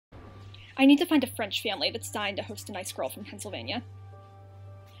I need to find a French family that's dying to host a nice girl from Pennsylvania.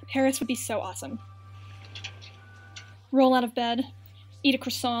 Paris would be so awesome. Roll out of bed, eat a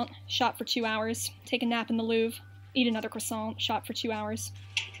croissant, shop for 2 hours, take a nap in the Louvre, eat another croissant, shop for 2 hours.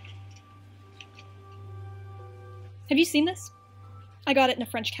 Have you seen this? I got it in a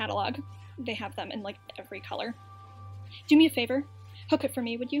French catalog. They have them in, like, every color. Do me a favor. Hook it for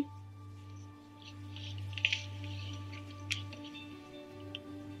me, would you?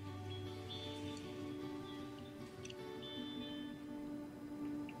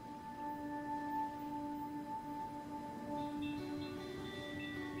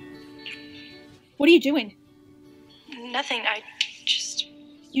 What are you doing? Nothing,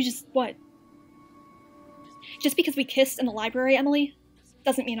 You just what? Just because we kissed in the library, Emily,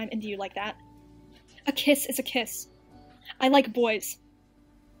 doesn't mean I'm into you like that. A kiss is a kiss. I like boys.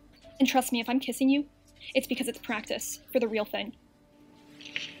 And trust me, if I'm kissing you, it's because it's practice for the real thing.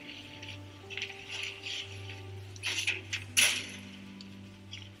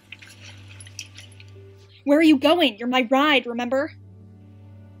 Where are you going? You're my ride, remember?